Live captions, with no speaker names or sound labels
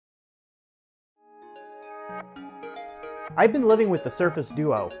I've been living with the Surface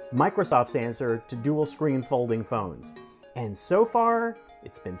Duo, Microsoft's answer to dual screen folding phones. And so far,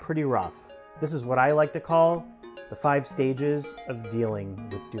 it's been pretty rough. This is what I like to call the 5 stages of dealing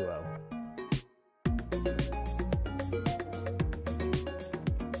with Duo.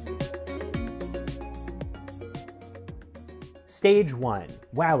 Stage 1.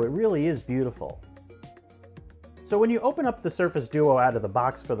 Wow, it really is beautiful. So when you open up the Surface Duo out of the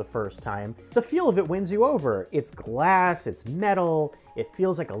box for the first time, the feel of it wins you over. It's glass, it's metal, it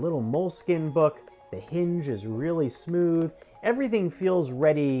feels like a little Moleskine book, the hinge is really smooth, everything feels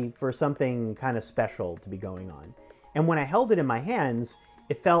ready for something kind of special to be going on. And when I held it in my hands,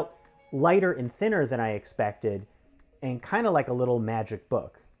 it felt lighter and thinner than I expected, and kind of like a little magic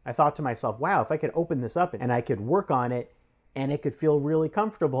book. I thought to myself, wow, if I could open this up and I could work on it, and it could feel really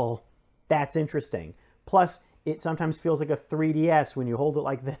comfortable, that's interesting. Plus, it sometimes feels like a 3DS when you hold it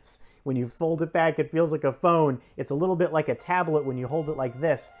like this. When you fold it back, it feels like a phone. It's a little bit like a tablet when you hold it like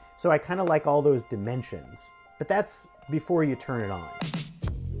this. So I kind of like all those dimensions. But that's before you turn it on.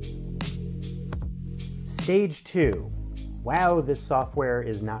 Stage 2. Wow, this software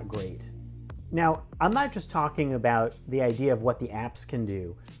is not great. Now, I'm not just talking about the idea of what the apps can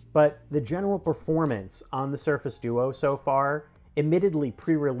do, but the general performance on the Surface Duo so far, admittedly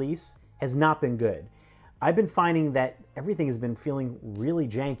pre-release, has not been good. I've been finding that everything has been feeling really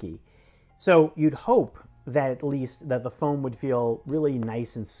janky. So you'd hope that at least that the phone would feel really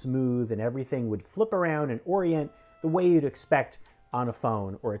nice and smooth and everything would flip around and orient the way you'd expect on a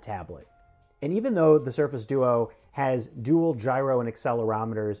phone or a tablet. And even though the Surface Duo has dual gyro and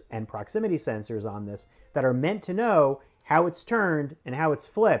accelerometers and proximity sensors on this that are meant to know how it's turned and how it's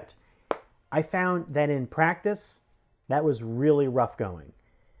flipped, I found that in practice, that was really rough going.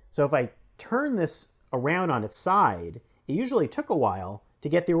 So if I turn this around on its side, it usually took a while to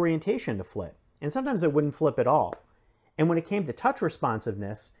get the orientation to flip, and sometimes it wouldn't flip at all. And when it came to touch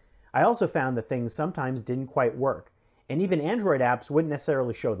responsiveness, I also found that things sometimes didn't quite work, and even Android apps wouldn't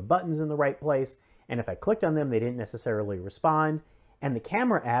necessarily show the buttons in the right place, and if I clicked on them, they didn't necessarily respond, and the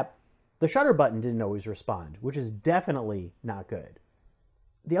camera app, the shutter button didn't always respond, which is definitely not good.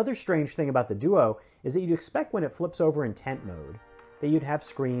 The other strange thing about the Duo is that you'd expect when it flips over in tent mode that you'd have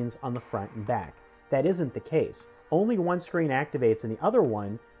screens on the front and back. That isn't the case. Only one screen activates and the other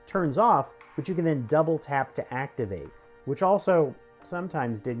one turns off, but you can then double tap to activate, which also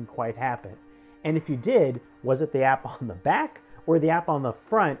sometimes didn't quite happen. And if you did, was it the app on the back or the app on the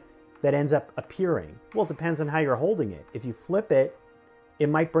front that ends up appearing? Well, it depends on how you're holding it. If you flip it, it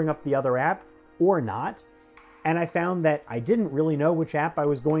might bring up the other app or not. And I found that I didn't really know which app I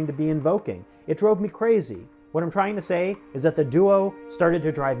was going to be invoking. It drove me crazy. What I'm trying to say is that the Duo started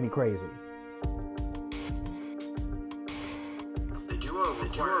to drive me crazy.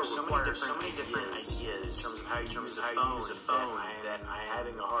 So many different ideas in terms of how you use a phone that I'm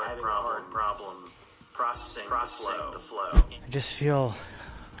having a hard problem processing the flow. I just feel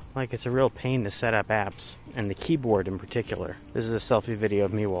like it's a real pain to set up apps, and the keyboard in particular. This is a selfie video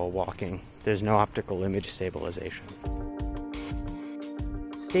of me while walking. There's no optical image stabilization.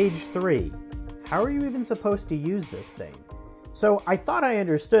 Stage 3. How are you even supposed to use this thing? So I thought I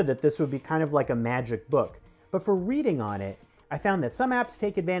understood that this would be kind of like a magic book, but for reading on it, I found that some apps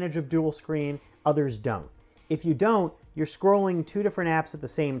take advantage of dual screen, others don't. If you don't, you're scrolling 2 different apps at the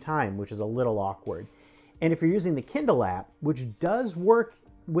same time, which is a little awkward. And if you're using the Kindle app, which does work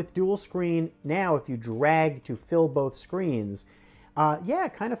with dual screen now if you drag to fill both screens, yeah,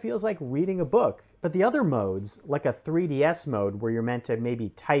 it kind of feels like reading a book. But the other modes, like a 3DS mode where you're meant to maybe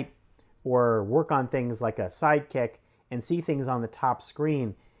type or work on things like a Sidekick and see things on the top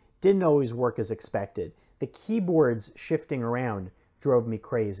screen, didn't always work as expected. The keyboards shifting around drove me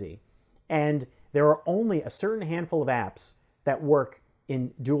crazy. And there are only a certain handful of apps that work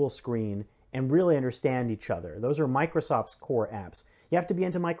in dual screen and really understand each other. Those are Microsoft's core apps. You have to be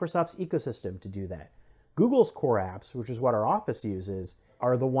into Microsoft's ecosystem to do that. Google's core apps, which is what our office uses,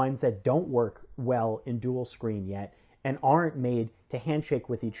 are the ones that don't work well in dual screen yet and aren't made to handshake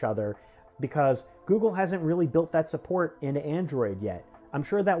with each other because Google hasn't really built that support into Android yet. I'm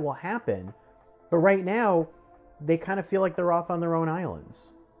sure that will happen, but right now, they kind of feel like they're off on their own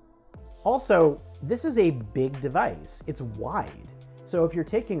islands. Also, this is a big device. It's wide. So if you're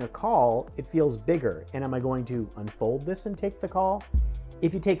taking a call, it feels bigger. And am I going to unfold this and take the call?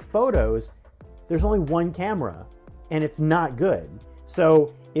 If you take photos, there's only one camera, and it's not good.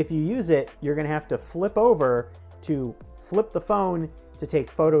 So if you use it, you're gonna have to flip over to flip the phone to take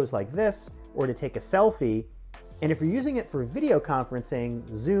photos like this, or to take a selfie. And if you're using it for video conferencing,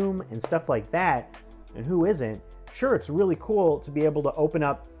 Zoom, and stuff like that, and who isn't, sure, it's really cool to be able to open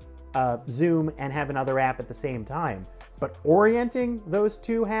up Zoom and have another app at the same time. But orienting those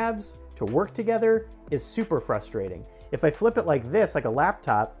two halves to work together is super frustrating. If I flip it like this, like a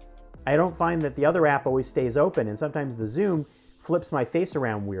laptop, I don't find that the other app always stays open, and sometimes the Zoom flips my face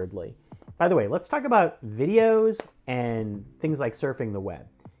around weirdly. By the way, let's talk about videos and things like surfing the web.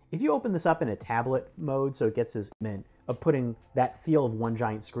 If you open this up in a tablet mode, so it gets this mint of putting that feel of one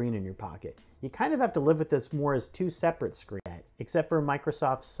giant screen in your pocket, you kind of have to live with this more as two separate screens, except for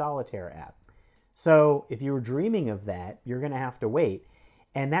Microsoft's Solitaire app. So if you were dreaming of that, you're going to have to wait.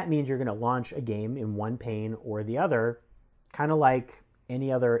 And that means you're going to launch a game in one pane or the other, kind of like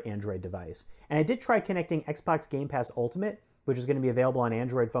any other Android device. And I did try connecting Xbox Game Pass Ultimate, which is going to be available on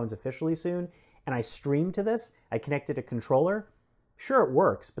Android phones officially soon, and I streamed to this. I connected a controller. Sure, it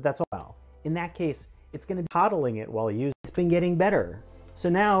works, but that's all well. In that case, it's going to be coddling it while using it. It's been getting better. So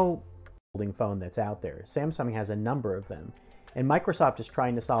now, holding phone that's out there. Samsung has a number of them, and Microsoft is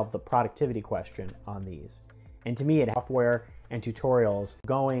trying to solve the productivity question on these. And to me, it has software and tutorials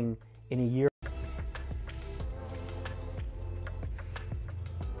going in a year